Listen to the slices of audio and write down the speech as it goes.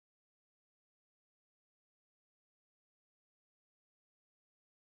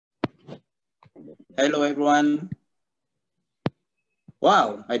Hello, everyone.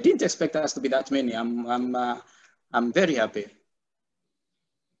 Wow, I didn't expect us to be that many. I'm very happy.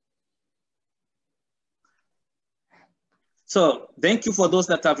 So thank you for those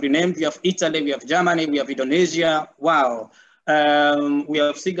that have renamed. We have Italy, we have Germany, we have Indonesia. Wow. We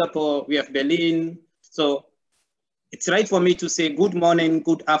have Singapore, we have Berlin. So it's right for me to say good morning,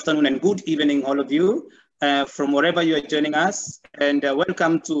 good afternoon, and good evening, all of you, from wherever you are joining us. And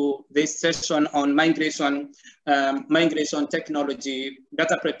welcome to this session on migration, migration technology,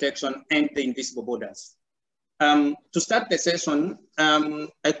 data protection, and the invisible borders. To start the session,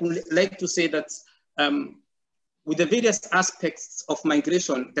 I would like to say that with the various aspects of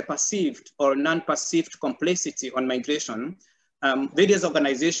migration, the perceived or non-perceived complexity on migration, various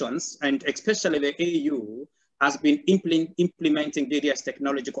organizations, and especially the AU, has been implementing various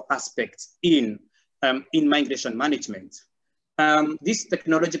technological aspects in migration management. These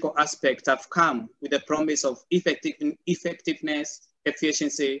technological aspects have come with the promise of effectiveness,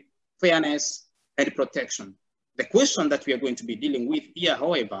 efficiency, fairness, and protection. The question that we are going to be dealing with here,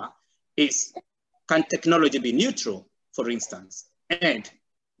 however, is, can technology be neutral, for instance? And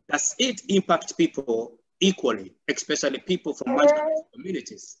does it impact people equally, especially people from marginalized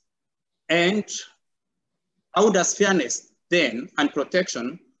communities? And how does fairness then and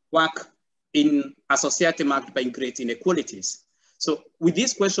protection work in a society marked by great inequalities? So with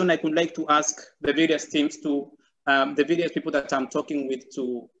this question, I would like to ask the various teams to, the various people that I'm talking with,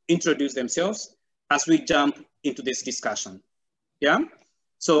 to introduce themselves as we jump into this discussion. Yeah?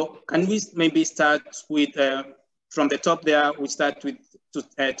 So can we maybe start with, from the top there, we start with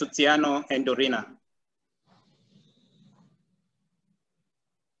Tiziano and Dorina.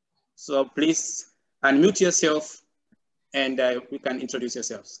 So please unmute yourself and we can introduce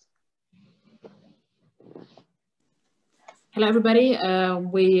yourselves. Hello, everybody.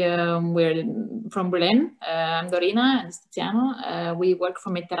 We're from Berlin. I'm Dorina and Tiziano. We work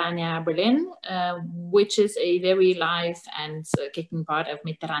for Mediterranea Berlin, which is a very live and kicking part of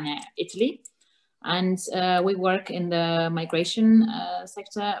Mediterranea Italy. And we work in the migration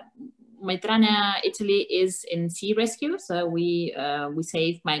sector. Mediterranea Italy is in sea rescue. So we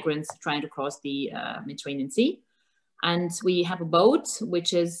save migrants trying to cross the Mediterranean Sea. And we have a boat,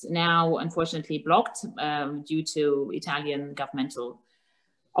 which is now unfortunately blocked due to Italian governmental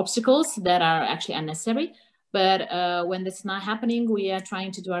obstacles that are actually unnecessary. But when this is not happening, we are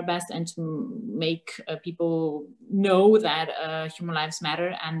trying to do our best and to make people know that human lives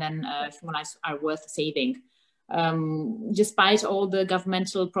matter and then human lives are worth saving. Despite all the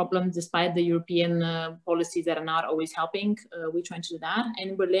governmental problems, despite the European policies that are not always helping, we're trying to do that. And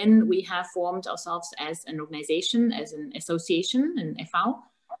in Berlin, we have formed ourselves as an organization, as an association, an FV.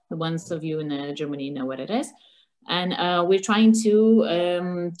 The ones of you in Germany know what it is. And we're trying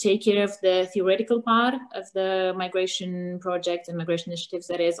to take care of the theoretical part of the migration projects and migration initiatives.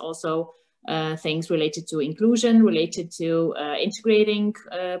 That is also things related to inclusion, related to integrating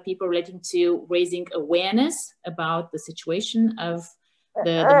people, relating to raising awareness about the situation of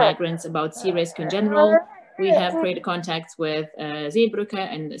the migrants, about sea rescue in general. We have created contacts with Seebrücke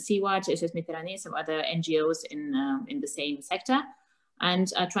and Sea-Watch, SS Mediterranee, some other NGOs in the same sector,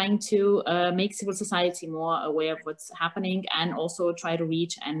 and are trying to make civil society more aware of what's happening and also try to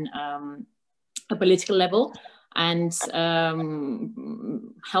reach a political level and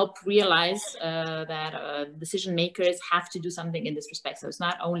help realize that decision makers have to do something in this respect. So it's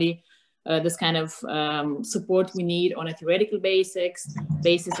not only this kind of support we need on a theoretical basis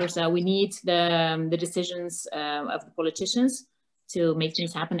or so. We need the decisions of the politicians to make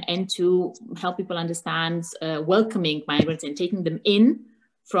things happen and to help people understand welcoming migrants and taking them in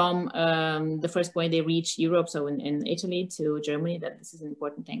from the first point they reach Europe, so in Italy to Germany, that this is an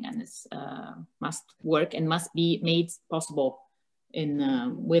important thing and this must work and must be made possible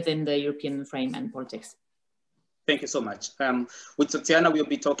within the European frame and politics. Thank you so much. With Tatiana, we'll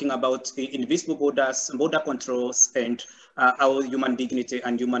be talking about invisible borders, border controls, and how human dignity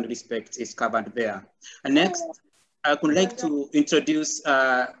and human respect is covered there. And next, I would like to introduce,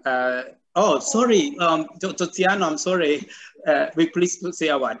 oh, sorry, Tatiana, I'm sorry. We please say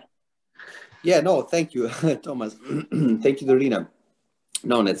a word. Yeah, no, thank you, Thomas. Thank you, Dorina.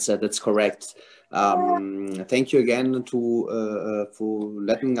 No, that's correct. Thank you again for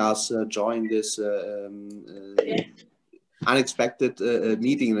letting us join this unexpected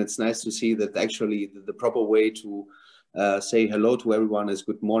meeting. And it's nice to see that actually the proper way to say hello to everyone is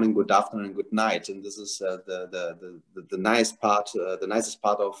good morning, good afternoon, and good night. And this is the nice part, the nicest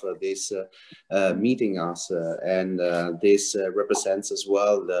part of this meeting us. And this represents as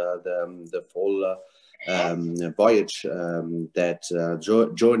well the full voyage, that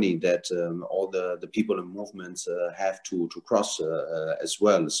journey that all the people and movements have to cross as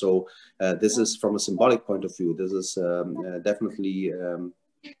well. So this is, from a symbolic point of view, this is definitely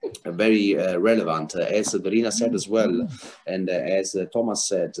very relevant. As Verena said as well, and as Thomas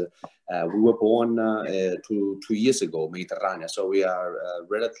said, we were born 2 years ago, Mediterranean, so we are a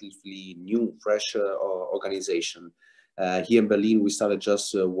relatively new, fresh organization. Here in Berlin, we started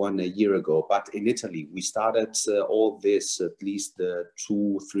just 1 year ago, but in Italy, we started all this, at least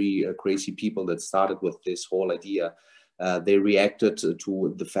 2, 3 crazy people that started with this whole idea. They reacted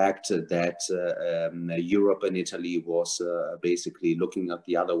to the fact that Europe and Italy was basically looking at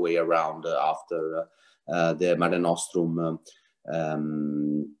the other way around after the Mare Nostrum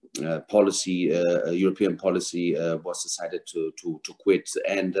policy, European policy was decided to quit.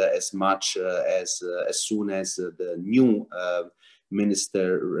 And as soon as the new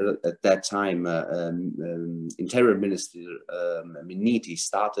minister at that time, Interior Minister Minniti,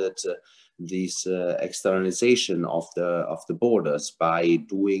 started this externalization of the borders by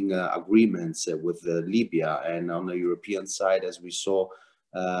doing agreements with Libya, and on the European side, as we saw,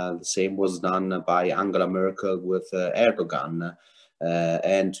 the same was done by Angela Merkel with Erdogan.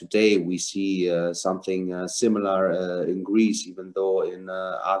 And today we see something similar in Greece, even though in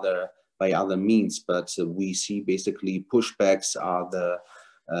by other means, but we see basically pushbacks are the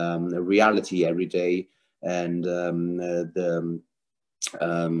reality every day, and the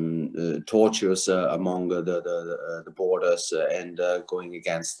tortures among the borders and going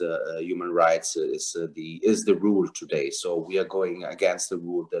against human rights is the rule today. So we are going against the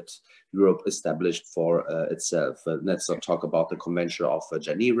rule that Europe established for itself. Let's not talk about the Convention of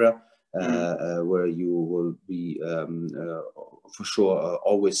Geneva, where you will be for sure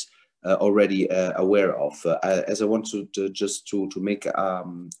always already aware of. As I want to just to make a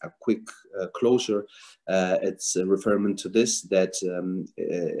quick closure, it's referring to this, that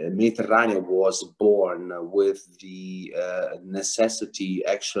Mediterranean was born with the necessity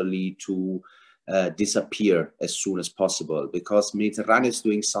actually to disappear as soon as possible, because Mediterranean is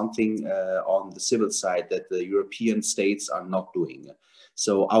doing something on the civil side that the European states are not doing.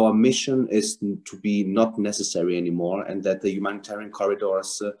 So our mission is to be not necessary anymore, and that the humanitarian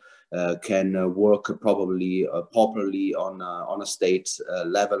corridors can work probably properly on a state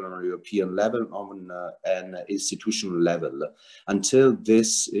level, on a European level, on an institutional level. Until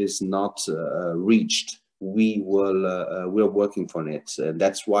this is not reached, we're working for it, and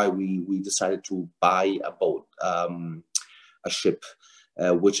that's why we decided to buy a boat, a ship,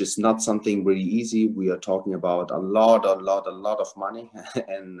 which is not something really easy. We are talking about a lot of money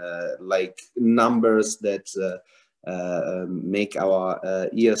and like numbers that make our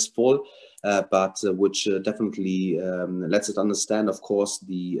ears full, but which definitely lets us understand, of course,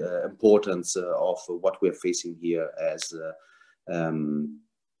 the importance of what we're facing here as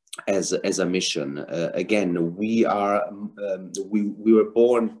a mission. Again, we were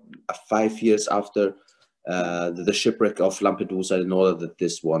born 5 years after the shipwreck of Lampedusa, in order that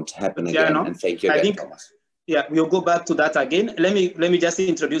this won't happen again. And thank you again, Thomas. Yeah, we'll go back to that again. Let me just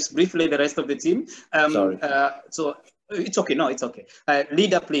introduce briefly the rest of the team. Sorry. So it's okay. No, it's okay.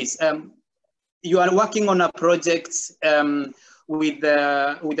 Leader, please. You are working on a project with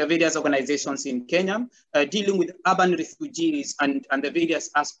the various organizations in Kenya, dealing with urban refugees and the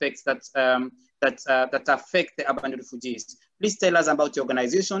various aspects that affect the urban refugees. Please tell us about your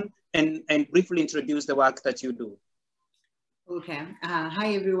organization and briefly introduce the work that you do. Okay.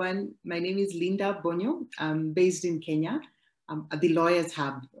 Hi, everyone. My name is Linda Bonyo. I'm based in Kenya at the Lawyers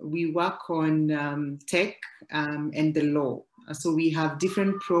Hub. We work on tech and the law. So we have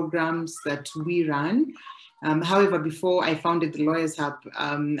different programs that we run. However, before I founded the Lawyers Hub,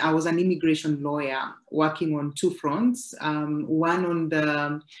 I was an immigration lawyer working on 2 fronts. One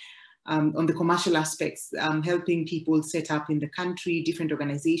on the commercial aspects, helping people set up in the country, different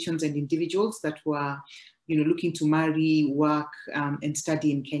organizations and individuals that were looking to marry, work, and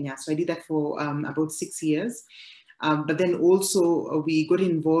study in Kenya. So I did that for about 6 years. But then also we got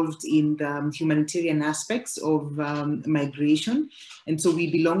involved in the humanitarian aspects of migration. And so we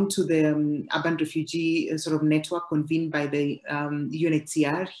belong to the urban refugee sort of network convened by the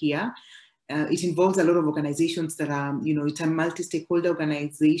UNHCR here. It involves a lot of organizations that are, it's a multi-stakeholder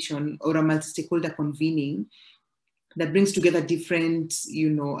organization or a multi-stakeholder convening that brings together different,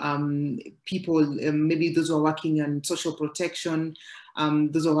 people, maybe those who are working on social protection,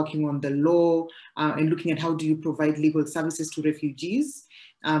 those who are working on the law, and looking at how do you provide legal services to refugees.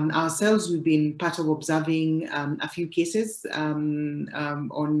 Ourselves, we've been part of observing a few cases on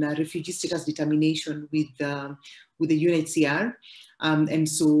refugee status determination with the UNHCR. And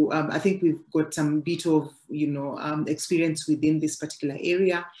so I think we've got some bit of, experience within this particular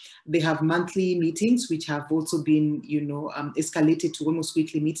area. They have monthly meetings, which have also been, escalated to almost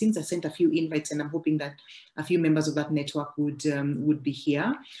weekly meetings. I sent a few invites, and I'm hoping that a few members of that network would be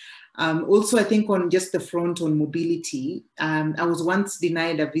here. Also, I think on just the front on mobility, I was once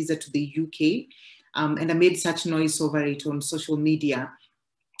denied a visa to the UK, and I made such noise over it on social media.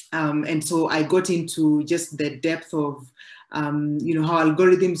 And so I got into just the depth of how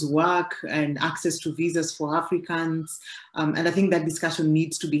algorithms work and access to visas for Africans. And I think that discussion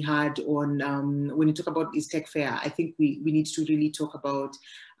needs to be had on, when you talk about East Tech Fair, I think we need to really talk about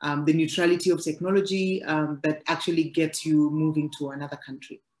the neutrality of technology that actually gets you moving to another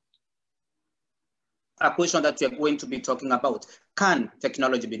country. A question that we are going to be talking about, can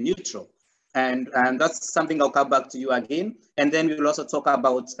technology be neutral? And that's something I'll come back to you again. And then we will also talk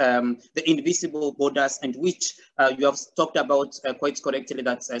about the invisible borders, and which you have talked about quite correctly,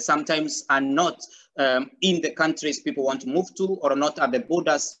 that sometimes are not in the countries people want to move to, or not at the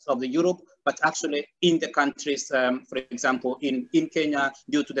borders of the Europe, but actually in the countries, for example, in Kenya,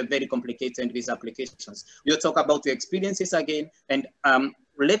 due to the very complicated visa applications. We'll talk about the experiences again, and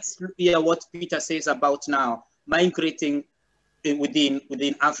let's hear what Peter says about now migrating within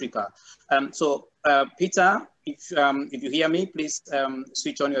Africa. So Peter, if you hear me, please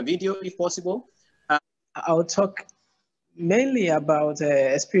switch on your video if possible. I'll talk mainly about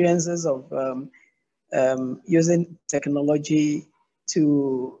experiences of using technology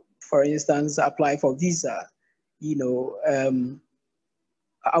to, for instance, apply for visa. I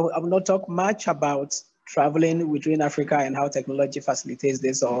will not talk much about traveling within Africa and how technology facilitates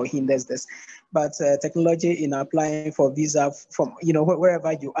this or hinders this, but technology in applying for visa from,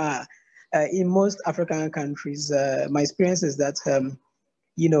 wherever you are. In most African countries, my experience is that,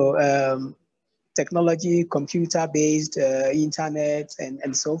 technology, computer-based, internet,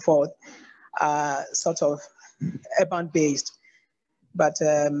 and so forth are sort of urban-based. But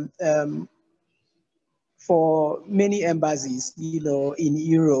for many embassies, in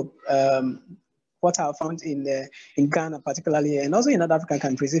Europe, what I found in Ghana particularly, and also in other African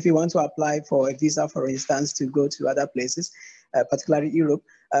countries, if you want to apply for a visa, for instance, to go to other places, particularly Europe,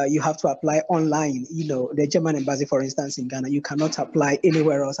 you have to apply online. The German embassy, for instance, in Ghana, you cannot apply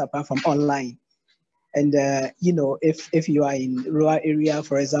anywhere else apart from online. And, if you are in rural area,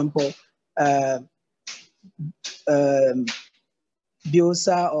 for example,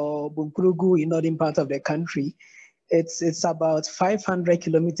 Biosa or Bunkrugu in northern part of the country, it's about 500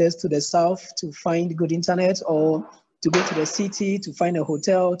 kilometers to the south to find good internet, or to go to the city to find a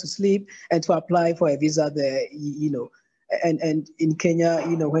hotel to sleep and to apply for a visa there, And in Kenya,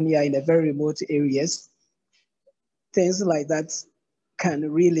 when you are in a very remote areas, things like that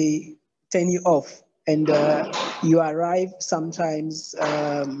can really turn you off. And you arrive sometimes,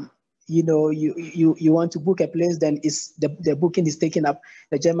 you want to book a place, then the booking is taken up.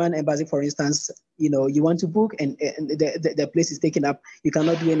 The German embassy, for instance, you want to book and the place is taken up. You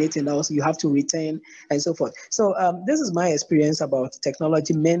cannot do anything else. You have to return and so forth. So this is my experience about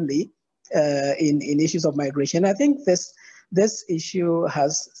technology, mainly in issues of migration. I think this issue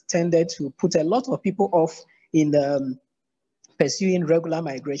has tended to put a lot of people off in pursuing regular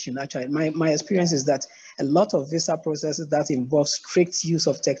migration. Actually, my experience is that a lot of visa processes that involve strict use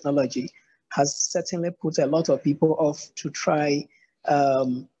of technology has certainly put a lot of people off to try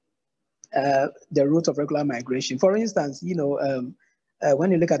the route of regular migration. For instance,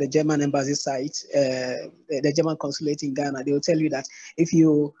 when you look at the German embassy site, the German consulate in Ghana, they will tell you that if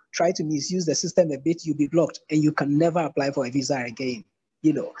you try to misuse the system a bit, you'll be blocked and you can never apply for a visa again.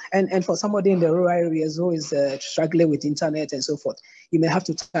 And for somebody in the rural areas who is struggling with internet and so forth, you may have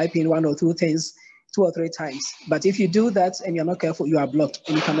to type in one or two things 2 or 3 times. But if you do that and you're not careful, you are blocked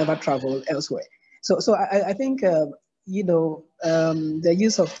and you can never travel elsewhere. So I think, the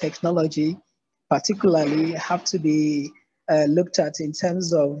use of technology particularly have to be looked at in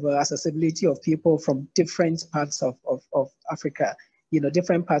terms of accessibility of people from different parts of Africa,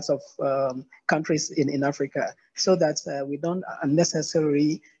 different parts of countries in Africa, so that we don't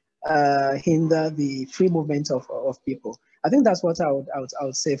unnecessarily hinder the free movement of people. I think that's what I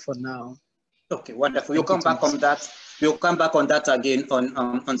would say for now. Okay, wonderful. We'll come back on that. We'll come back on that again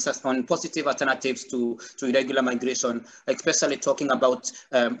on positive alternatives to irregular migration, especially talking about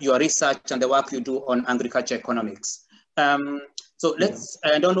your research and the work you do on agriculture economics. So let's,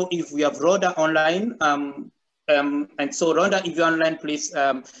 I don't know if we have Rhoda online. And so Rhoda, if you're online, please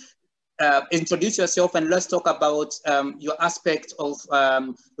introduce yourself and let's talk about your aspect of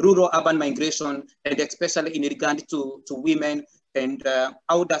rural urban migration, and especially in regard to women And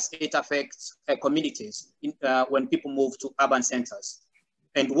how does it affect communities when people move to urban centers?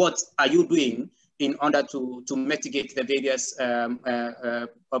 And what are you doing in order to mitigate the various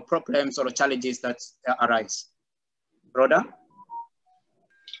problems or challenges that arise? Rhoda?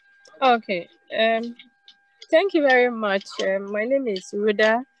 Okay, thank you very much. My name is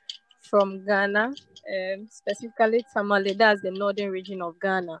Rhoda from Ghana, specifically Tamale, that's the northern region of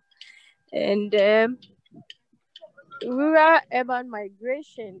Ghana. And rural-urban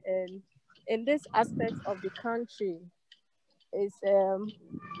migration in this aspect of the country is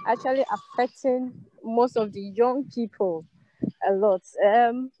actually affecting most of the young people a lot.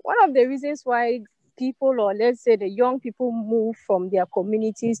 One of the reasons why people, or let's say the young people, move from their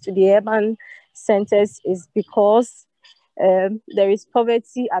communities to the urban centers is because there is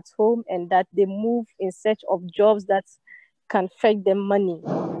poverty at home, and that they move in search of jobs that can fetch them money.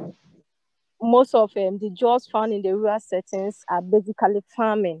 Most of the jobs found in the rural settings are basically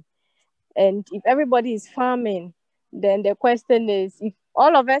farming. And if everybody is farming, then the question is, if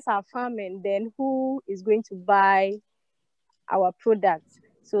all of us are farming, then who is going to buy our products?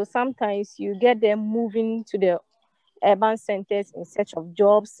 So sometimes you get them moving to the urban centers in search of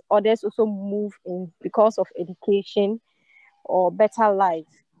jobs. Others also move in because of education or better life.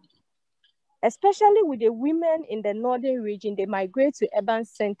 Especially with the women in the northern region, they migrate to urban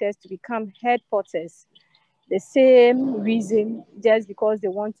centers to become headquarters. The same reason, just because they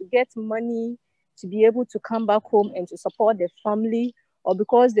want to get money to be able to come back home and to support their family, or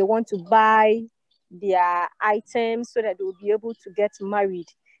because they want to buy their items so that they will be able to get married.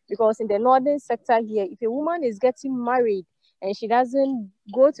 Because in the northern sector here, if a woman is getting married and she doesn't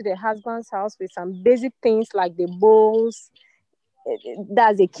go to the husband's house with some basic things like the bowls,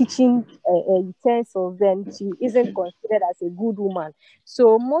 that's a kitchen utensil, then she isn't considered as a good woman.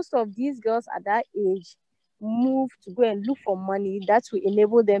 So most of these girls at that age move to go and look for money that will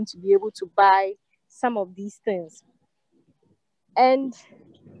enable them to be able to buy some of these things. And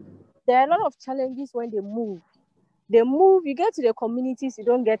there are a lot of challenges when they move. You get to the communities, you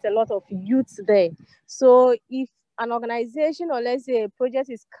don't get a lot of youths there. So if an organization, or let's say a project,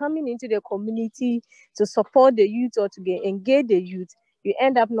 is coming into the community to support the youth or to engage the youth, you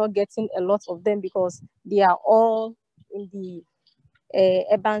end up not getting a lot of them because they are all in the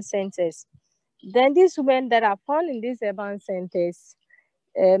urban centers. Then these women that are found in these urban centers,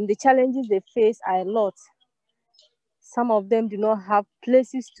 the challenges they face are a lot. Some of them do not have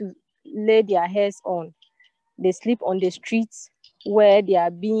places to lay their heads on. They sleep on the streets where they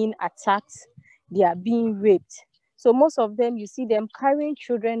are being attacked, they are being raped. So most of them, you see them carrying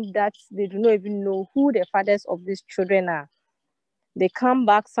children that they do not even know who the fathers of these children are. They come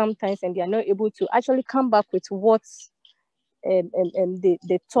back sometimes and they are not able to actually come back with what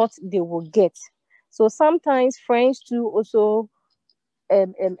they thought they will get. So sometimes friends too also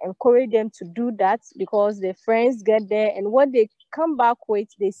encourage them to do that, because the friends get there and what they come back with,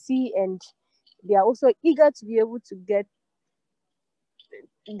 they see, and they are also eager to be able to get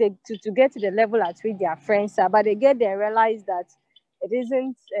to get to the level at which their friends are, but they get there and realize that it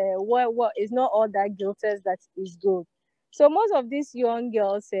isn't what is not all that guiltless that is good. So most of these young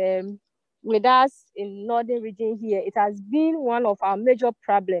girls with us in northern region here, it has been one of our major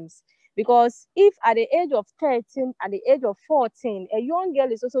problems, because if at the age of 13, at the age of 14, a young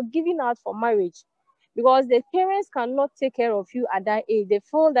girl is also giving out for marriage, because the parents cannot take care of you at that age. They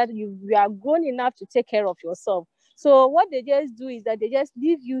feel that you are grown enough to take care of yourself. So what they just do is that they just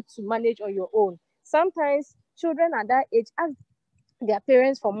leave you to manage on your own. Sometimes children at that age ask their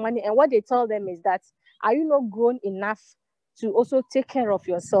parents for money, and what they tell them is that, are you not grown enough to also take care of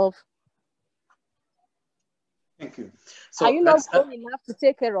yourself? Thank you. So are you not grown enough to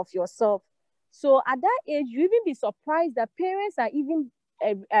take care of yourself? So at that age, you even be surprised that parents are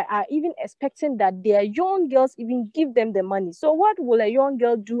even expecting that their young girls even give them the money. So what will a young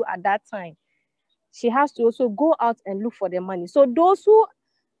girl do at that time? She has to also go out and look for the money. So those who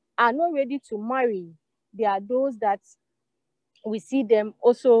are not ready to marry, they are those that we see them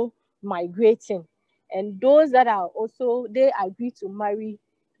also migrating. And those that are also, they agree to marry,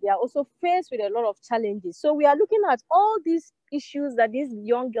 they are also faced with a lot of challenges. So we are looking at all these issues that these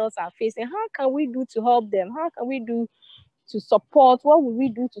young girls are facing. How can we do to help them? How can we do to support? What will we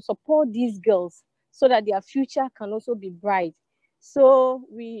do to support these girls so that their future can also be bright? So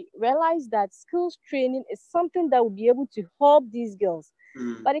we realize that skills training is something that will be able to help these girls.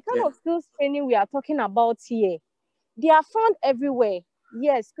 But the kind of skills training we are talking about here, they are found everywhere.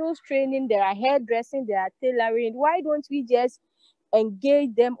 Yes, skills training, there are hairdressing, there are tailoring. Why don't we just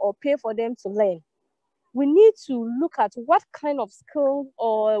engage them or pay for them to learn? We need to look at what kind of skill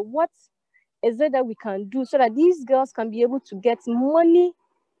or what is it that we can do so that these girls can be able to get money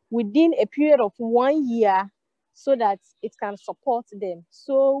within a period of 1 year so that it can support them?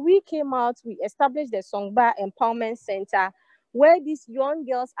 So we came out, we established the Songba Empowerment Center where these young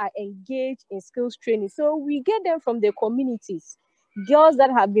girls are engaged in skills training. So we get them from the communities. Girls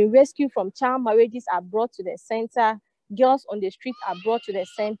that have been rescued from child marriages are brought to the center. Girls on the street are brought to the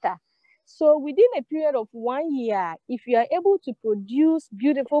center. So within a period of 1 year, if you are able to produce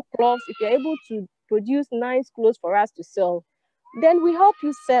beautiful clothes, if you're able to produce nice clothes for us to sell, then we help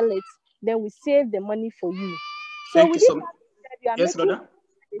you sell it, then we save the money for you. So Thank you so much. Yes, Rhoda?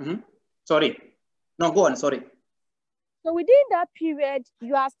 Sorry. No, go on, sorry. So within that period,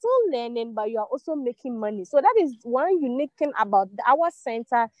 you are still learning, but you are also making money. So that is one unique thing about our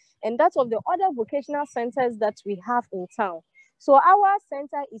center, and that's of the other vocational centers that we have in town. So our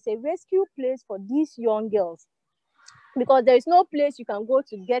center is a rescue place for these young girls, because there is no place you can go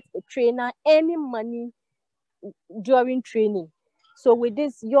to get a trainer any money during training. So with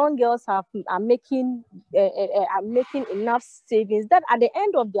this, young girls are making enough savings that at the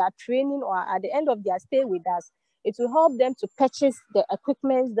end of their training or at the end of their stay with us, it will help them to purchase the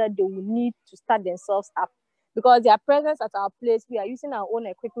equipment that they will need to start themselves up. Because their presence at our place, we are using our own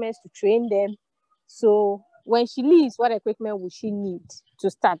equipment to train them. So when she leaves, what equipment will she need to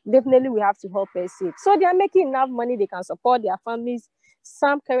start? Definitely we have to help her save. So they are making enough money, they can support their families.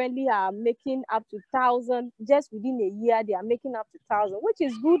 Some currently are making up to 1,000. Just within a year, they are making up to 1,000, which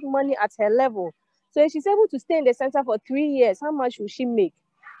is good money at her level. So if she's able to stay in the center for 3 years, how much will she make?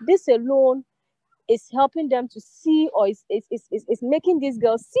 This alone is helping them to see, or is making these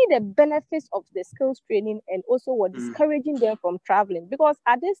girls see the benefits of the skills training, and also what discouraging them from traveling. Because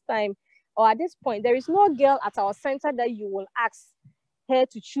at this time, or at this point, there is no girl at our center that you will ask her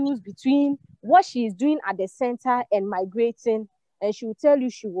to choose between what she is doing at the center and migrating, and she will tell you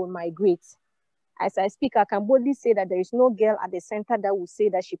she will migrate. As I speak, I can boldly say that there is no girl at the center that will say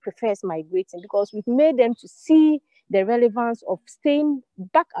that she prefers migrating, because we've made them to see the relevance of staying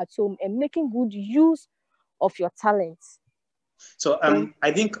back at home and making good use of your talents. So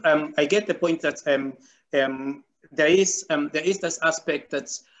I think I get the point that there is this aspect that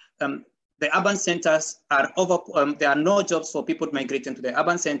the urban centers are there are no jobs for people migrating to the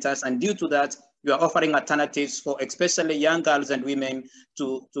urban centers, and due to that, you are offering alternatives for especially young girls and women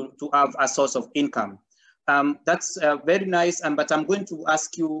to have a source of income. That's very nice, but I'm going to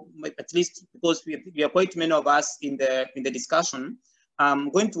ask you, at least because we are quite many of us in the discussion, I'm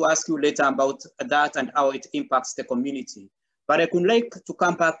going to ask you later about that and how it impacts the community. But I would like to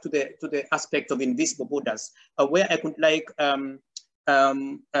come back to the aspect of invisible borders, where I would like the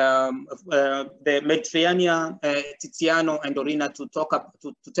Mediterranean, Tiziano and Dorina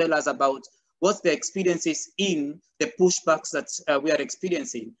to tell us about what's the experiences in the pushbacks that we are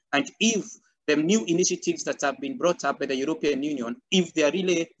experiencing, and if the new initiatives that have been brought up by the European Union, if they are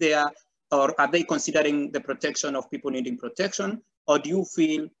really there, or are they considering the protection of people needing protection, or do you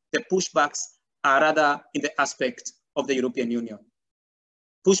feel the pushbacks are rather in the aspect of the European Union?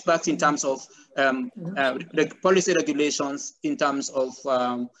 Pushbacks in terms of policy regulations, in terms of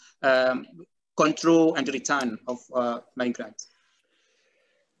control and return of migrants.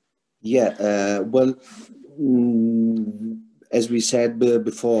 Yeah, well, as we said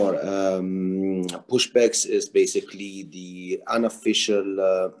before, pushbacks is basically the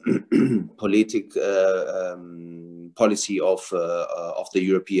unofficial policy of the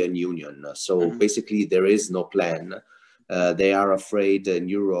European Union. So basically, there is no plan. They are afraid in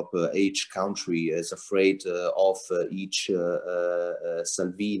Europe, each country is afraid of each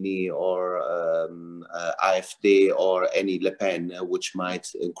Salvini or AfD or any Le Pen, which might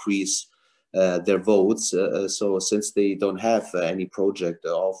increase their votes. So since they don't have any project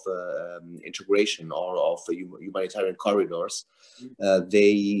of integration or of humanitarian corridors,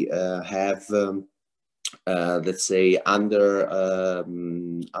 they have let's say under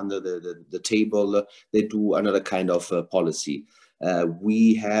the table, they do another kind of policy.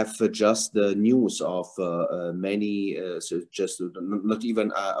 We have just the news of many, so just not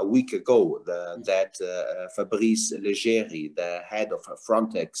even a week ago, that Fabrice Leggeri, the head of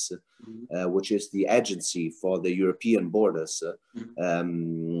Frontex, which is the agency for the European borders,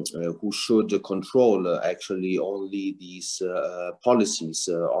 who should control actually only these policies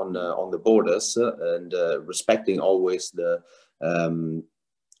on the borders and respecting always the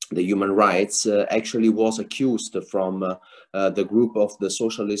human rights, actually was accused from the group of the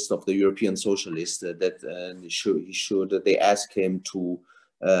socialists, of the European socialists, that they asked him to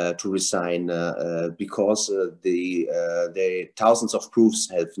resign because the thousands of proofs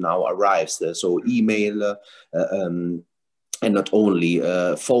have now arrived. So email, and not only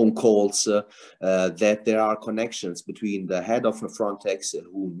phone calls, that there are connections between the head of Frontex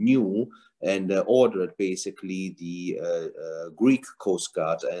who knew and ordered basically the Greek Coast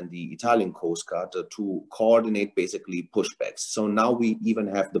Guard and the Italian Coast Guard to coordinate basically pushbacks. So now we even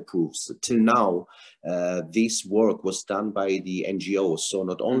have the proofs. Till now, this work was done by the NGOs, so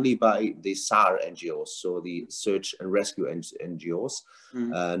not only by the SAR NGOs, so the search and rescue NGOs,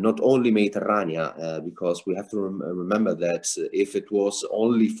 not only Mediterranean, because we have to remember that if it was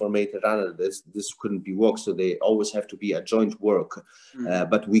only for Mediterranean, this couldn't be work. So they always have to be a joint work.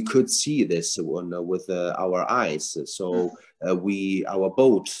 But we could see this with our eyes. So our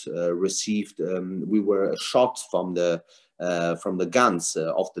boat received. We were shot from the guns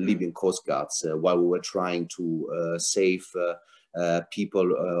of the Libyan Coast Guards while we were trying to save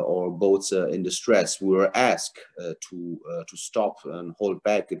people or boats in distress. We were asked to stop and hold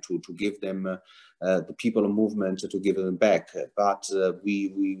back, to give them the people of movement, to give them back. But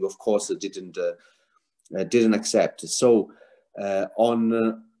we of course didn't accept. So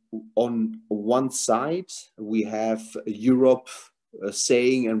on one side, we have Europe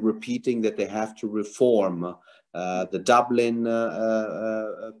saying and repeating that they have to reform the Dublin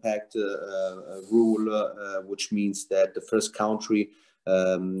Pact rule, which means that the first country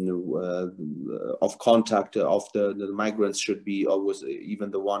of contact of the migrants should be always even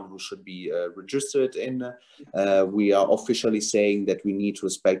the one who should be registered in. We are officially saying that we need to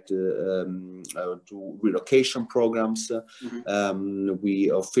respect to relocation programs. We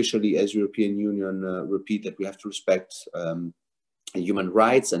officially, as European Union, repeat that we have to respect human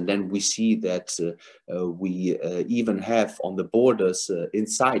rights, and then we see that we even have on the borders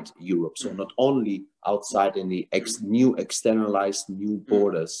inside Europe, so not only outside in the new externalized new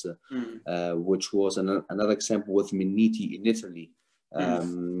borders, which was another example with Miniti in Italy.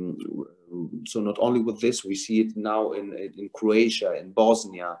 So not only with this, we see it now in Croatia, in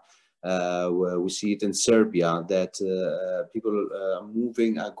Bosnia, where we see it in Serbia, that people are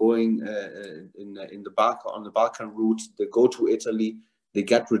moving, are going on the Balkan route. They go to Italy, they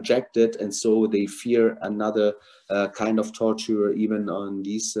get rejected, and so they fear another kind of torture even on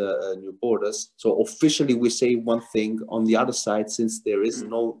these new borders. So officially we say one thing. On the other side, since there is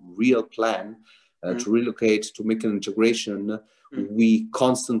no real plan to relocate, to make an integration, we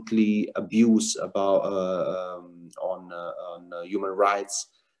constantly abuse about on human rights.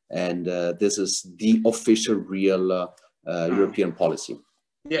 And this is the official real European policy.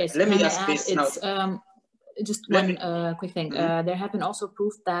 Yeah, yes, let me ask this now. Just one quick thing. There have been also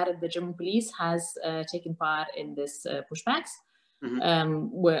proof that the German police has taken part in this pushbacks,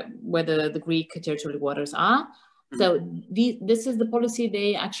 where the Greek territorial waters are. So this is the policy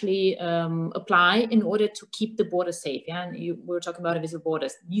they actually apply in order to keep the borders safe. Yeah, and we were talking about invisible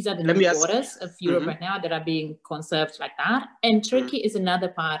borders. These are the new borders of Europe right now that are being conserved like that. And Turkey is another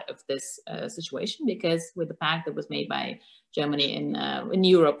part of this situation, because with the pact that was made by Germany in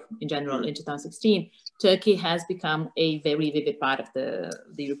Europe in general in 2016, Turkey has become a very vivid part of the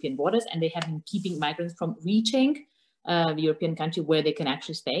European borders, and they have been keeping migrants from reaching the European country where they can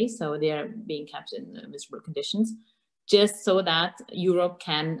actually stay. So they are being kept in miserable conditions, just so that Europe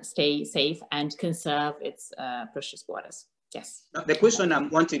can stay safe and conserve its precious borders. Yes. Now, the question I'm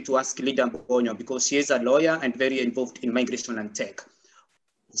wanting to ask Leader Bonyo, because she is a lawyer and very involved in migration and tech.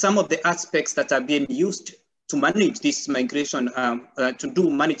 Some of the aspects that are being used to manage this migration,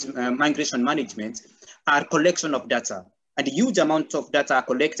 migration management, are collection of data. And a huge amount of data are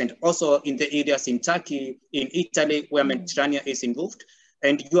collected also in the areas in Turkey, in Italy, where Mediterranean is involved.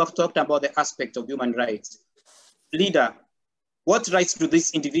 And you have talked about the aspect of human rights. Leader, what rights do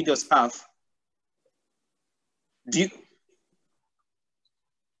these individuals have?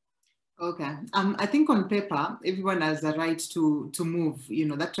 Okay, I think on paper, everyone has a right to move. You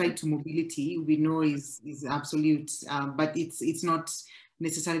know, that right to mobility we know is absolute, but it's not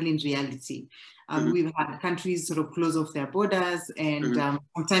necessarily in reality. We've had countries sort of close off their borders, and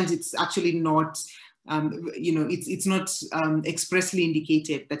sometimes it's actually not, it's not expressly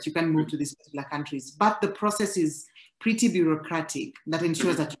indicated that you can move to these particular countries. But the process is pretty bureaucratic that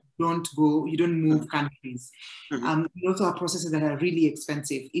ensures that you don't move countries. We also have processes that are really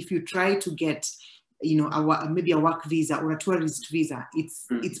expensive. If you try to get, maybe a work visa or a tourist visa, it's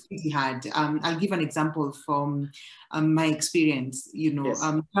pretty hard. I'll give an example from my experience.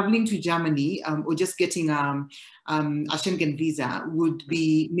 Traveling to Germany or just getting a Schengen visa would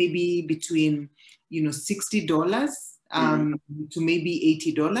be maybe between $60 to maybe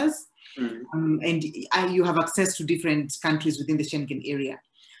 $80. And you have access to different countries within the Schengen area.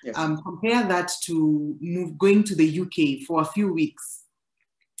 Yes. Compare that to going to the UK for a few weeks.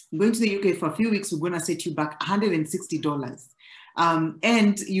 going to the UK for a few weeks, we're going to set you back $160.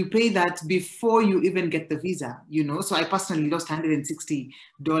 And you pay that before you even get the visa, you know. So I personally lost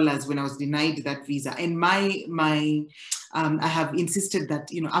 $160 when I was denied that visa. And I have insisted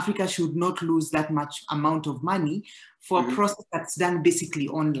that, you know, Africa should not lose that much amount of money for a process that's done basically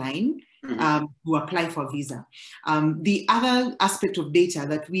online to apply for a visa. The other aspect of data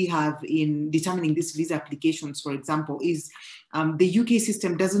that we have in determining these visa applications, for example, is the UK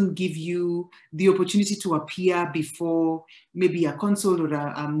system doesn't give you the opportunity to appear before maybe a consul or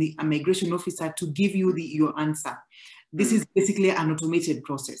a migration officer to give you your answer. This is basically an automated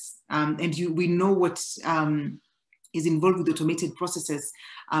process. And we know what is involved with automated processes,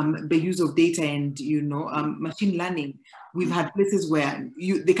 the use of data and, you know, machine learning. We've had places where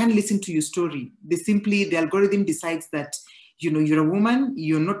they can't listen to your story. The algorithm decides that, you know, you're a woman,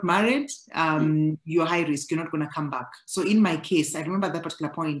 you're not married, you're high risk, you're not going to come back. So in my case, I remember at that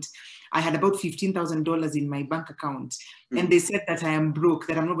particular point, I had about $15,000 in my bank account, and they said that I am broke,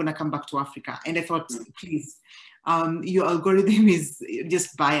 that I'm not going to come back to Africa. And I thought, please, your algorithm is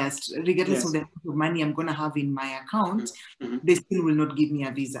just biased. Regardless of the amount of money I'm going to have in my account, they still will not give me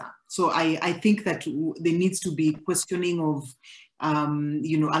a visa. So I think that there needs to be questioning of,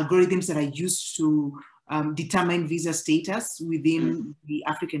 you know, algorithms that are used to determine visa status within the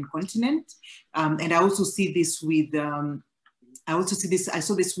African continent. And I also see this with, I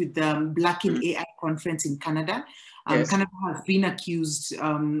saw this with the Black in AI conference in Canada. Canada has been accused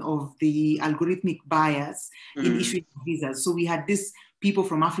of the algorithmic bias in issuing visas. So we had these people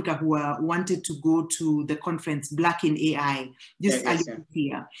from Africa who wanted to go to the conference Black in AI this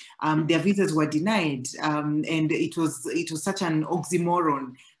year. Their visas were denied, and it was such an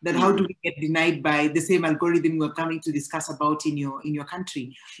oxymoron that how do we get denied by the same algorithm we're coming to discuss about in your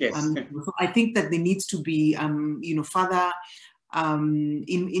country? So I think that there needs to be you know, further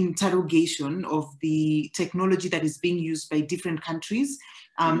interrogation of the technology that is being used by different countries,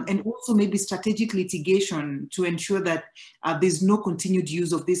 and also maybe strategic litigation to ensure that there's no continued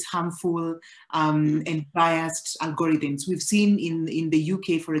use of these harmful and biased algorithms. We've seen in the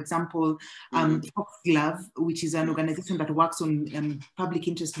UK, for example, Foxglove, which is an organization that works on public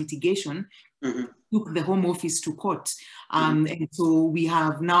interest litigation, took the Home Office to court. And so we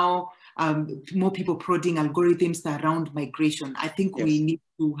have now more people prodding algorithms around migration. I think we need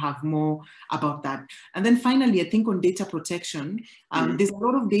to have more about that. And then finally, I think on data protection, there's a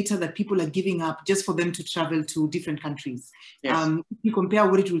lot of data that people are giving up just for them to travel to different countries. If you compare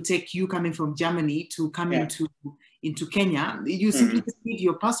what it will take you coming from Germany to come into Kenya, you simply just need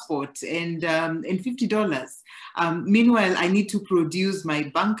your passport and $50. Meanwhile, I need to produce my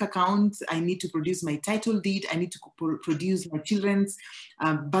bank account, I need to produce my title deed, I need to produce my children's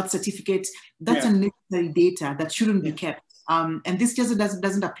birth certificate. That's unnecessary data that shouldn't be kept. And this just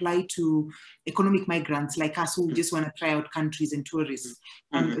doesn't apply to economic migrants like us who just want to try out countries and tourists.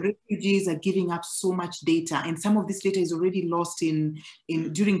 Refugees are giving up so much data, and some of this data is already lost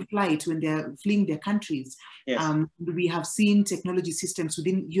during flight when they're fleeing their countries. We have seen technology systems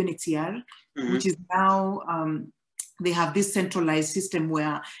within UNHCR, which is now they have this centralized system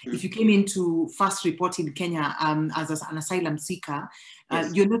where if you came into fast report in Kenya as an asylum seeker,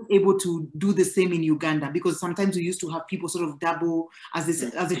 you're not able to do the same in Uganda, because sometimes we used to have people sort of double as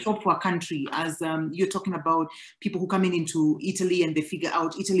a shop for a country, as you're talking about people who come into Italy and they figure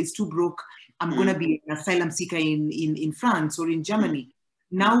out Italy is too broke, I'm going to be an asylum seeker in France or in Germany.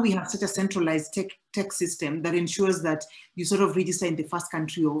 Now we have such a centralized tech system that ensures that you sort of register in the first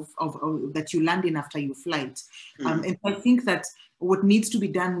country that you land in after your flight. And I think that what needs to be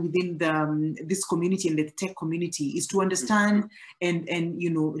done within this community and the tech community is to understand and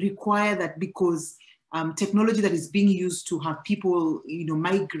you know, require that, because technology that is being used to have people, you know,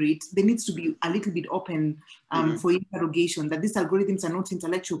 migrate, there needs to be a little bit open for interrogation, that these algorithms are not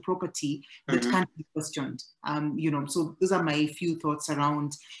intellectual property that can't be questioned. You know, so those are my few thoughts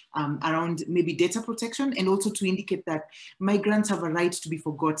around maybe data protection, and also to indicate that migrants have a right to be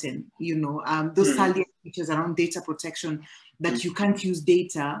forgotten. You know, those salient features around data protection, that you can't use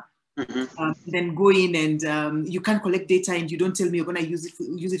data then go in and you can't collect data and you don't tell me you're going to use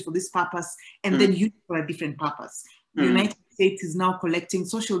it for this purpose and then use it for a different purpose. The United States is now collecting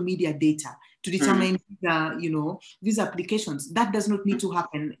social media data to determine these applications. That does not need to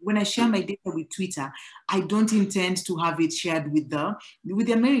happen. When I share my data with Twitter, I don't intend to have it shared with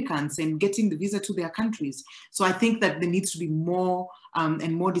the Americans and getting the visa to their countries. So I think that there needs to be more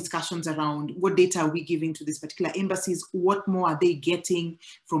and more discussions around what data are we giving to these particular embassies, what more are they getting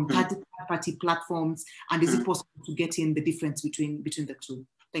from third-party platforms, and is it possible to get in the difference between the two?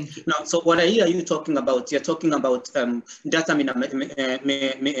 Thank you. Now, so what I hear you talking about, you're talking about data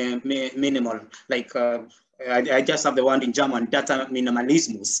minimal, like I just have the word in German, data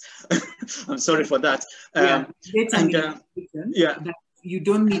minimalismus. I'm sorry for that. Data and yeah. That you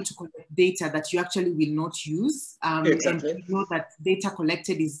don't need to collect data that you actually will not use. Exactly. And you know that data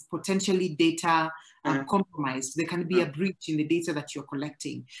collected is potentially data compromised. There can be a breach in the data that you're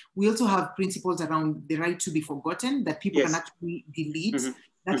collecting. We also have principles around the right to be forgotten, that people can actually delete.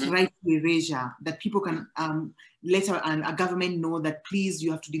 That right to erasure, that people can let a government know that please, you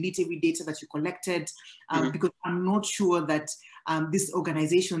have to delete every data that you collected, because I'm not sure that these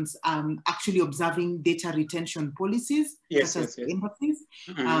organizations actually observing data retention policies, such as embassies.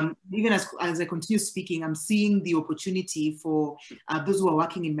 Even as I continue speaking, I'm seeing the opportunity for those who are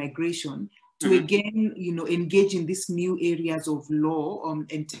working in migration to again, you know, engage in these new areas of law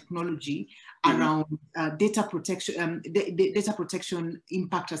and technology around data protection, data protection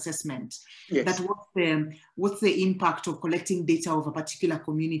impact assessment. That what's the impact of collecting data of a particular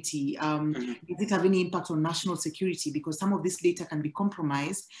community? Does it have any impact on national security? Because some of this data can be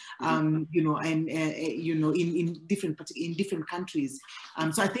compromised, you know, and you know, in different countries.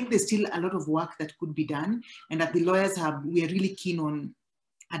 So I think there's still a lot of work that could be done, and at the Lawyers Hub, we are really keen on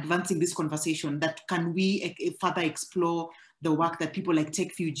advancing this conversation. That can we further explore the work that people like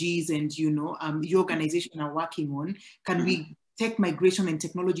TechFugees and, you know, your organization are working on? Can we take migration and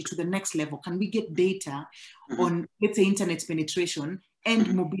technology to the next level? Can we get data on, let's say, internet penetration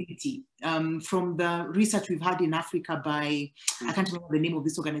and mobility? From the research we've had in Africa by, I can't remember the name of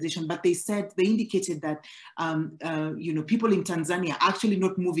this organization, but they indicated that, you know, people in Tanzania are actually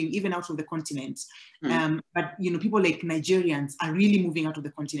not moving even out of the continent. But, you know, people like Nigerians are really moving out of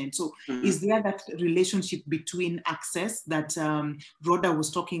the continent. So is there that relationship between access that Rhoda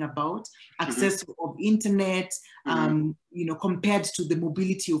was talking about, access of internet, you know, compared to the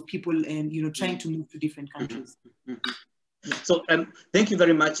mobility of people and, you know, trying to move to different countries? So thank you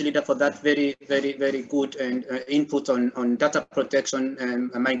very much, Lida, for that very, very, very good and input on data protection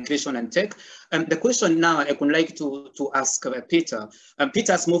and migration and tech. The question now I would like to ask Peter.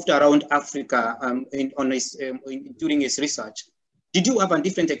 Peter has moved around Africa during his research. Did you have a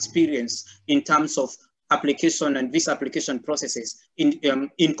different experience in terms of application and visa application processes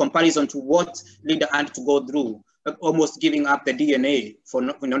in comparison to what Lida had to go through, almost giving up the DNA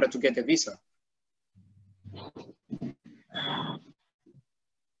in order to get the visa?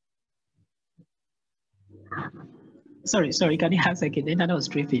 Sorry, can you answer again? The internet was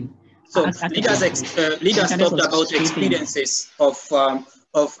tripping. So leaders talked about experiences of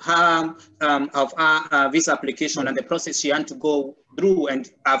her visa application and the process she had to go through, and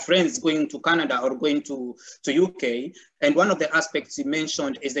her friends going to Canada or going to UK. And one of the aspects you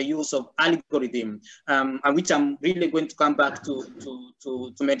mentioned is the use of algorithm, which I'm really going to come back to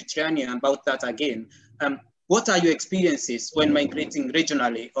Mediterranean about that again. What are your experiences when migrating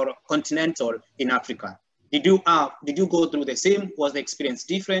regionally or continental in Africa? Did you go through the same? Was the experience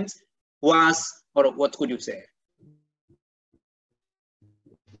different? Or what could you say?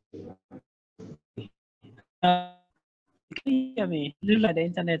 Can you hear me? It looks like the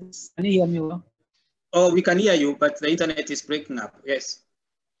internet. Can you hear me well? Oh, we can hear you, but the internet is breaking up. Yes.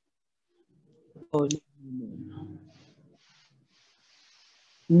 Oh,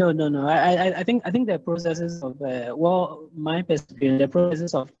 no. I think the processes of well, my perspective, the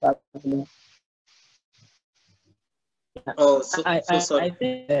processes of traveling. Oh, so sorry. I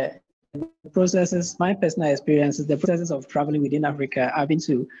think the processes, my personal experiences, the processes of traveling within Africa. I've been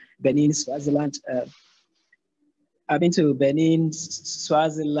to Benin, Swaziland. I've been to Benin,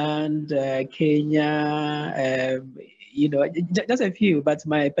 Swaziland, Kenya. You know, just a few. But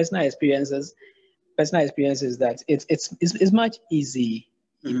my personal experience is that it's much easy.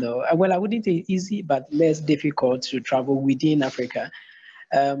 You know, well, I wouldn't say easy, but less difficult to travel within Africa.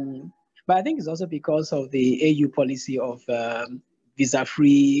 But I think it's also because of the AU policy of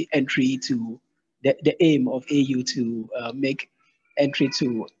visa-free entry to the aim of AU to make entry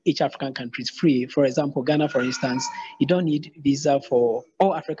to each African country free. For example, Ghana, for instance, you don't need visa for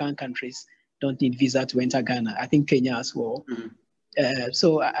all African countries. Don't need visa to enter Ghana. I think Kenya as well.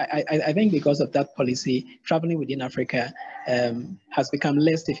 So I think because of that policy, traveling within Africa has become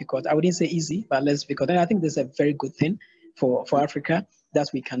less difficult. I wouldn't say easy, but less difficult. And I think this is a very good thing for Africa, that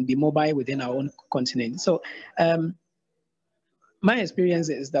we can be mobile within our own continent. So my experience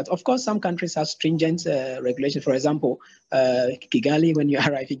is that, of course, some countries have stringent regulations. For example, Kigali, when you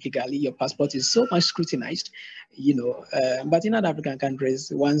arrive in Kigali, your passport is so much scrutinized, you know. But in other African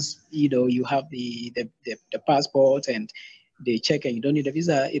countries, once you know you have the passport and they check and you don't need a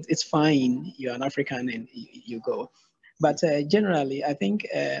visa, it's fine. You're an African and you go. But generally, I think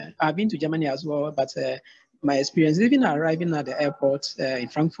I've been to Germany as well, but my experience, even arriving at the airport in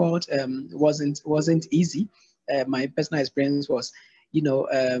Frankfurt, wasn't easy. My personal experience was,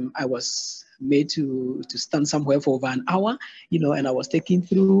 I was made to stand somewhere for over an hour, and I was taken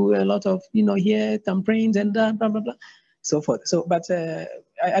through a lot of, here, tamperings and blah, blah, blah, so forth. So, but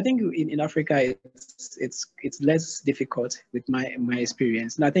I think in Africa, it's less difficult with my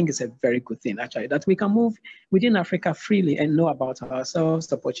experience. And I think it's a very good thing, actually, that we can move within Africa freely and know about ourselves,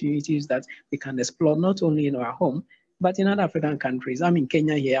 the opportunities that we can explore, not only in our home, but in other African countries. I'm in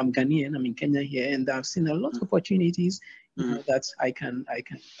Kenya here, I'm Ghanaian, I'm in Kenya here, and I've seen a lot of opportunities that I can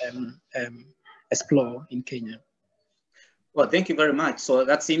explore in Kenya. Well, thank you very much. So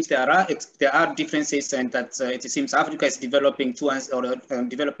that seems there are differences, and that it seems Africa is developing towards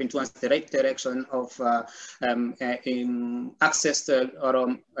the right direction of in access to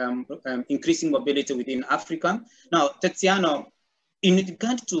or increasing mobility within Africa. Now, Tiziano, in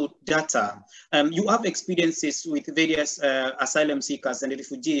regard to data, you have experiences with various asylum seekers and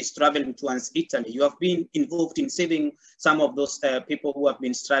refugees traveling towards Italy. You have been involved in saving some of those people who have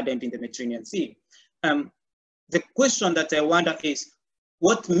been stranded in the Mediterranean Sea. The question that I wonder is,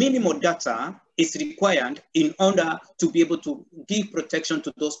 what minimal data is required in order to be able to give protection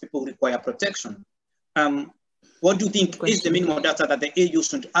to those people who require protection? What do you think is the minimal data that the EU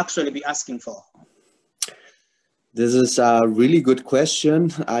should actually be asking for? This is a really good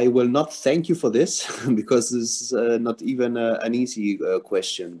question. I will not thank you for this because this is not even an easy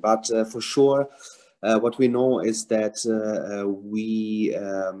question, but for sure, what we know is that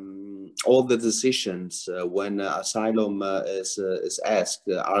all the decisions when asylum is asked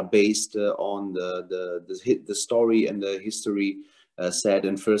are based on the story and the history said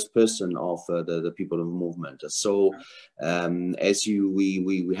in first person of the people of the movement. So as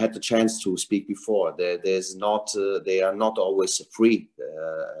we had the chance to speak before, they are not always free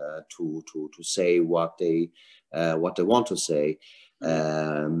to say what they want to say.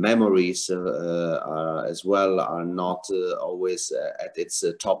 Memories as well are not always at its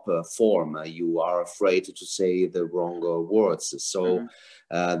top form. You are afraid to say the wrong words. So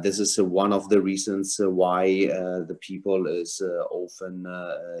this is one of the reasons why the people is often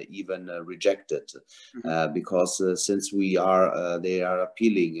even rejected, because since they are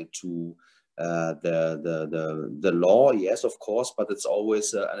appealing to the law, yes, of course, but it's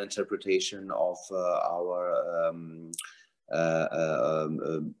always an interpretation of our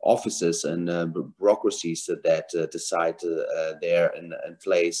offices and bureaucracies that decide there in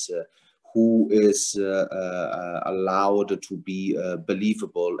place who is allowed to be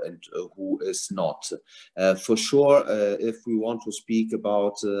believable and who is not. For sure, if we want to speak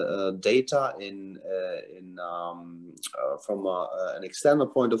about data from an external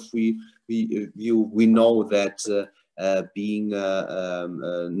point of view, we know that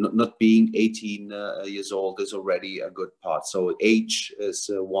not being 18 years old is already a good part. So age is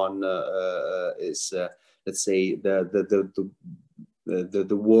one let's say the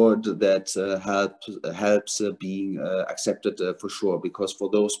word that helps being accepted for sure, because for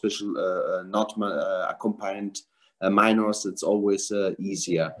those special not accompanied minors, it's always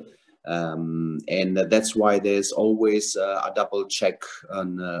easier. And that's why there's always a double check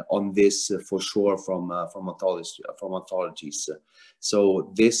on this for sure from authorities.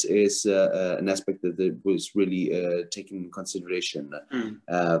 So this is an aspect that was really taken in consideration.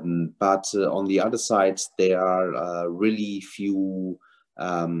 But on the other side, there are really few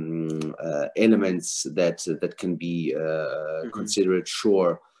elements that can be considered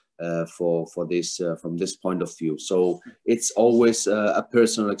sure. For this from this point of view. So it's always a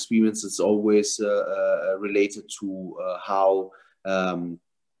personal experience. It's always related to how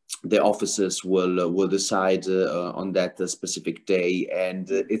the officers will decide on that specific day, and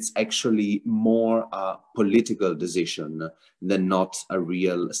it's actually more a political decision than not a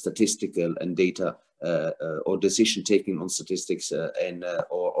real statistical and data or decision taking on statistics and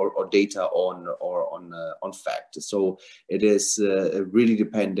or data on fact. So it is really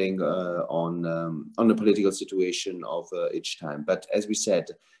depending on the political situation of each time. But as we said,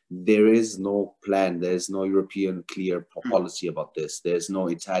 there is no plan. There is no European clear policy about this. There is no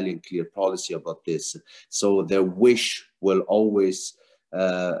Italian clear policy about this. So their wish will always.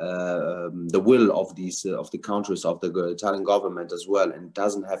 The will of these of the countries, of the Italian government as well, and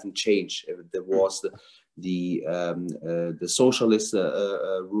haven't changed. There was the socialists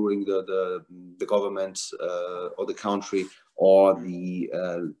ruling the government or the country, or the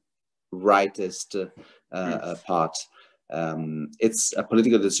rightist part. It's a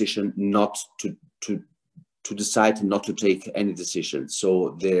political decision not to decide not to take any decision.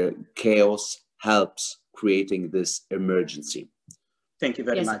 So the chaos helps creating this emergency. Thank you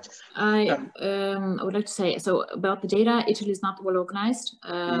very much. I would like to say, so about the data, Italy is not well organized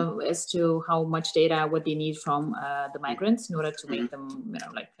as to how much data would they need from the migrants in order to make them,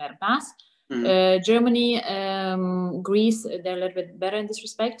 like fair and pass. Germany, Greece, they're a little bit better in this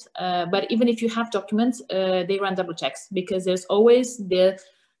respect. But even if you have documents, they run double checks because there's always the,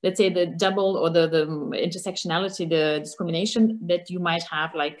 let's say, the double or the intersectionality, the discrimination that you might have,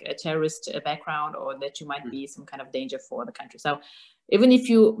 like a terrorist background, or that you might be some kind of danger for the country. So even if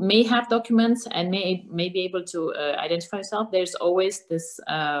you may have documents and may be able to identify yourself, there's always this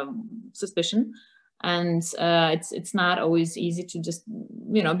suspicion. And it's not always easy to just,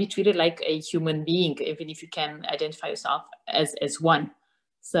 be treated like a human being, even if you can identify yourself as one.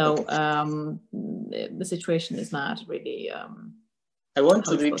 So the situation is not really. I want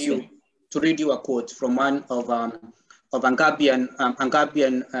to read you a quote from one of a Gambian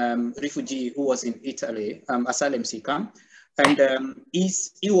refugee who was in Italy, asylum seeker, and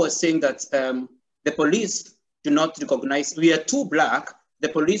he was saying that the police do not recognize. We are too black. The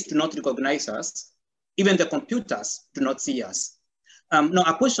police do not recognize us. Even the computers do not see us. Now,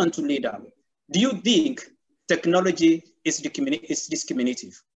 a question to Rhoda. Do you think technology is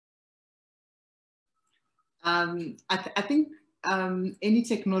discriminative? I think any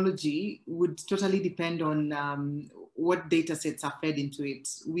technology would totally depend on what data sets are fed into it.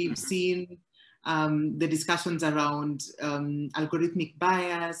 We've seen the discussions around algorithmic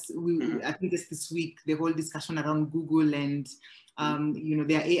bias. I think just this week, the whole discussion around Google and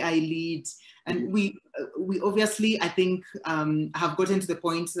their AI leads. And we obviously, I think, have gotten to the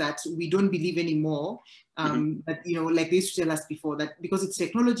point that we don't believe anymore that, like they used to tell us before, that because it's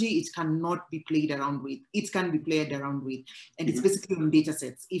technology, it cannot be played around with. It can be played around with. And it's basically on data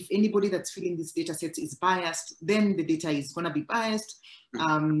sets. If anybody that's filling these data sets is biased, then the data is going to be biased.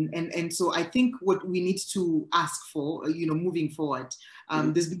 And so I think what we need to ask for, moving forward,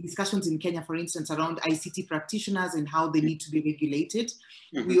 there's been discussions in Kenya, for instance, around ICT practitioners and how they need to be regulated.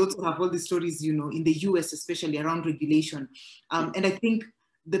 We also have all the stories, in the US, especially around regulation. And I think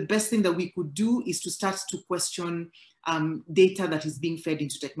the best thing that we could do is to start to question data that is being fed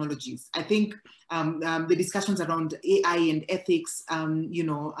into technologies. I think the discussions around AI and ethics,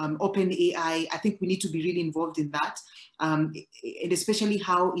 open AI, I think we need to be really involved in that, and especially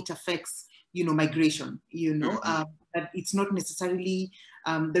how it affects, migration, that it's not necessarily,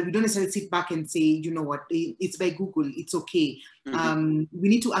 that we don't necessarily sit back and say, it's by Google, it's okay. We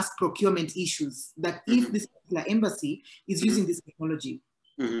need to ask procurement issues, that if this particular embassy is using this technology,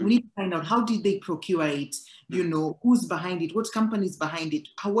 we need to find out how did they procure it, who's behind it, what companies behind it,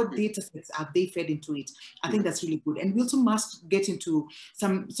 what data sets have they fed into it. I think that's really good. And we also must get into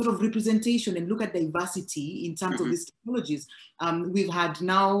some sort of representation and look at diversity in terms of these technologies. We've had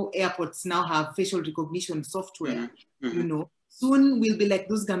now, airports now have facial recognition software, Soon we'll be like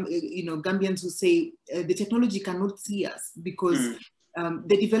those Gambians who say the technology cannot see us because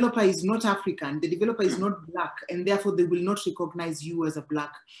the developer is not African, the developer is not black, and therefore they will not recognize you as a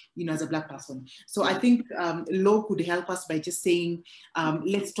black, as a black person. So I think law could help us by just saying,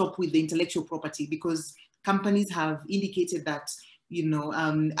 let's stop with the intellectual property, because companies have indicated that,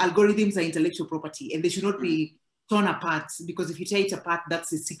 algorithms are intellectual property and they should not be torn apart, because if you tear it apart,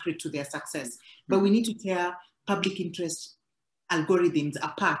 that's a secret to their success. But we need to tear public interest algorithms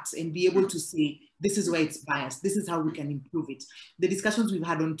apart and be able to say, this is why it's biased, this is how we can improve it. The discussions we've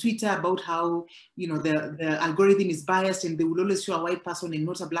had on Twitter about how, the algorithm is biased and they will always show a white person and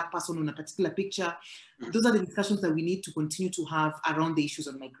not a black person on a particular picture. Those are the discussions that we need to continue to have around the issues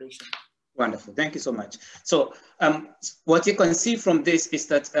of migration. Wonderful, thank you so much. So what you can see from this is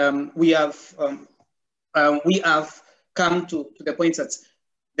that we have come to the point that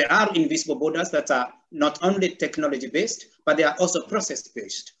there are invisible borders that are not only technology-based, but they are also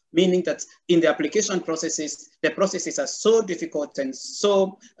process-based, meaning that in the application processes, the processes are so difficult and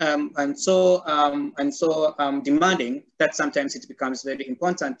so demanding that sometimes it becomes very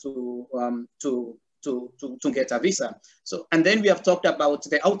important to get a visa. So, and then we have talked about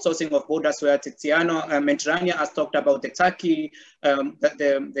the outsourcing of borders, where Tiziano Mentrania has talked about the Turkey,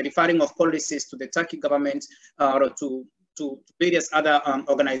 the referring of policies to the Turkey government or to various other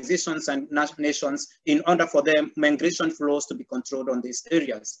organizations and nations in order for the migration flows to be controlled on these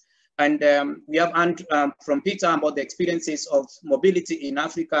areas. And we have heard from Peter about the experiences of mobility in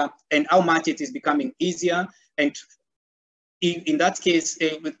Africa and how much it is becoming easier. And in that case,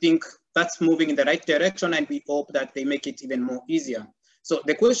 we think that's moving in the right direction, and we hope that they make it even more easier. So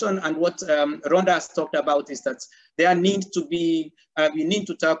the question and what Rhoda has talked about is that there need to be, we need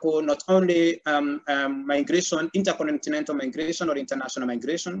to tackle not only migration, intercontinental migration or international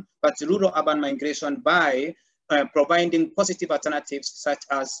migration, but rural-urban migration by providing positive alternatives such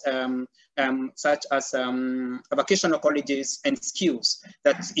as vocational colleges and skills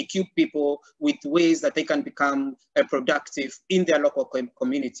that equip people with ways that they can become productive in their local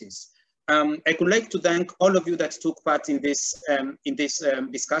communities. I would like to thank all of you that took part in this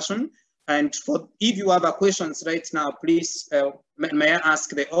discussion. And if you have questions right now, please, may I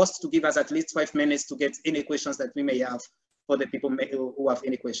ask the host to give us at least 5 minutes to get any questions that we may have for the people who have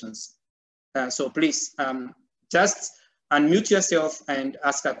any questions. So please, just unmute yourself and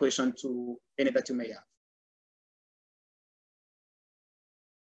ask a question to any that you may have.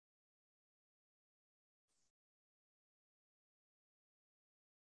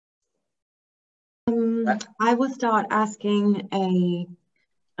 I will start asking the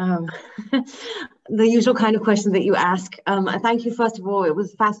usual kind of question that you ask. Thank you, first of all. It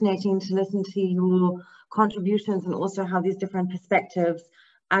was fascinating to listen to your contributions and also how these different perspectives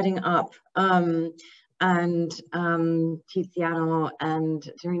adding up. Tiziano and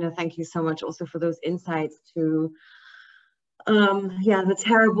Dorina, thank you so much also for those insights to the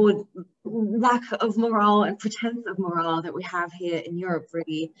terrible lack of morale and pretense of morale that we have here in Europe,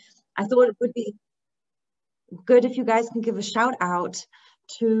 really. I thought it would be good if you guys can give a shout out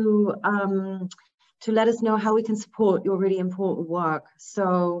to let us know how we can support your really important work.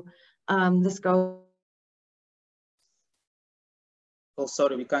 So this goes. Oh,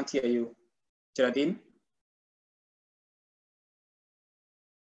 sorry, we can't hear you. Geraldine?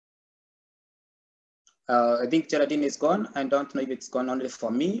 I think Geraldine is gone. I don't know if it's gone only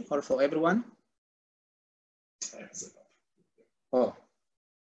for me or for everyone. Oh,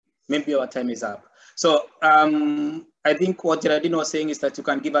 maybe our time is up. So I think what Geraldine was saying is that you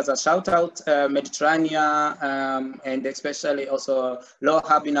can give us a shout out, Mediterranean, and especially also Law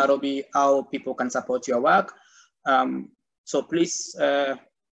Hub in Nairobi, how people can support your work. So please,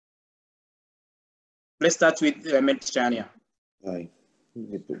 let's start with Mediterranean.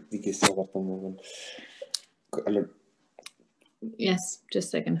 Yes, just a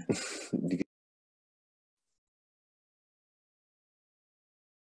second.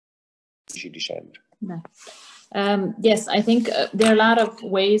 Yes, I think there are a lot of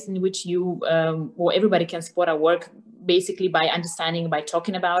ways in which you or everybody can support our work, basically by understanding, by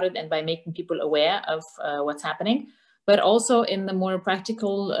talking about it, and by making people aware of what's happening. But also in the more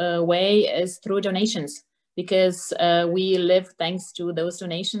practical way is through donations, because we live thanks to those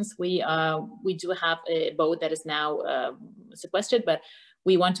donations. We do have a boat that is now sequestered, but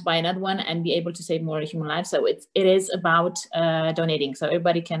we want to buy another one and be able to save more human lives. So it is about donating. So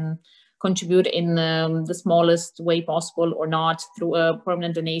everybody can contribute in the smallest way possible, or not through a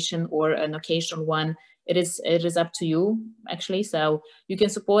permanent donation or an occasional one. It is up to you, actually. So you can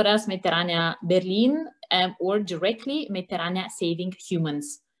support us, Mediterranean Berlin, or directly Mediterranean Saving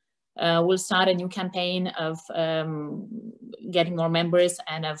Humans. We'll start a new campaign of getting more members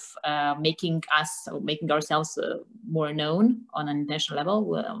and of making ourselves more known on an international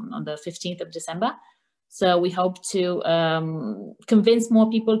level on the 15th of December. So we hope to convince more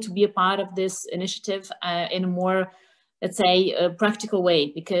people to be a part of this initiative in a more, let's say, practical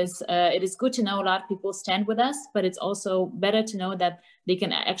way, because it is good to know a lot of people stand with us, but it's also better to know that they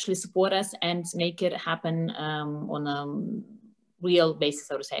can actually support us and make it happen on a real basis,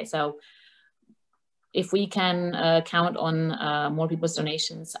 so to say. So if we can count on more people's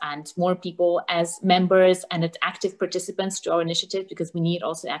donations and more people as members and as active participants to our initiative, because we need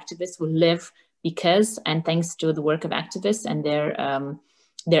also activists who live because and thanks to the work of activists and their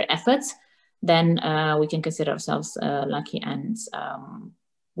efforts, then we can consider ourselves lucky, and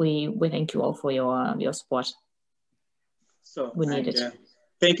we thank you all for your support. So we need it.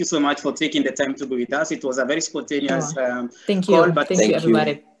 Thank you so much for taking the time to be with us. It was a very spontaneous thank you. call, but thank you,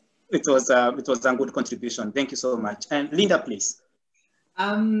 everybody. It was a good contribution. Thank you so much. And Linda, please.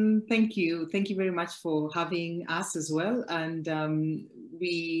 Thank you. Thank you very much for having us as well. And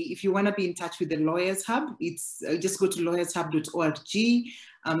if you want to be in touch with the Lawyers Hub, it's just go to lawyershub.org,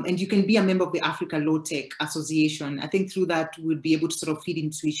 and you can be a member of the Africa Law Tech Association. I think through that we'll be able to sort of feed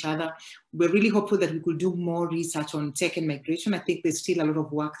into each other. We're really hopeful that we could do more research on tech and migration. I think there's still a lot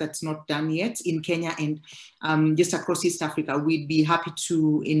of work that's not done yet in Kenya and just across East Africa. We'd be happy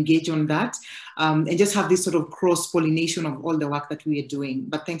to engage on that and just have this sort of cross-pollination of all the work that we are doing.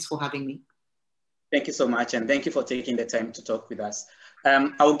 But thanks for having me. Thank you so much, and thank you for taking the time to talk with us.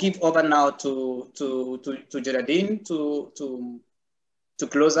 I'll give over now to Geraldine to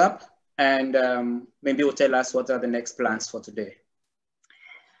close up, and maybe will tell us what are the next plans for today.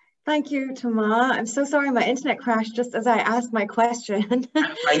 Thank you, Tamar. I'm so sorry my internet crashed just as I asked my question.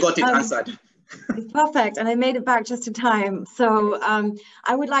 I got it answered. Perfect, and I made it back just in time. So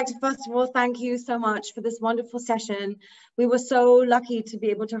I would like to first of all thank you so much for this wonderful session. We were so lucky to be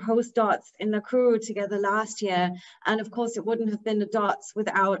able to host DOTS in Nakuru together last year, and of course it wouldn't have been the DOTS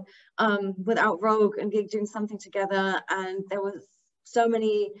without Rogue and Gig doing something together, and there was so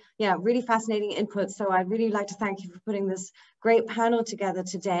many really fascinating inputs. So I'd really like to thank you for putting this great panel together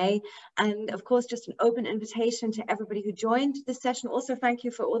today, and of course just an open invitation to everybody who joined this session. Also thank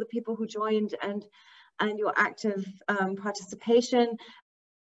you for all the people who joined and your active participation.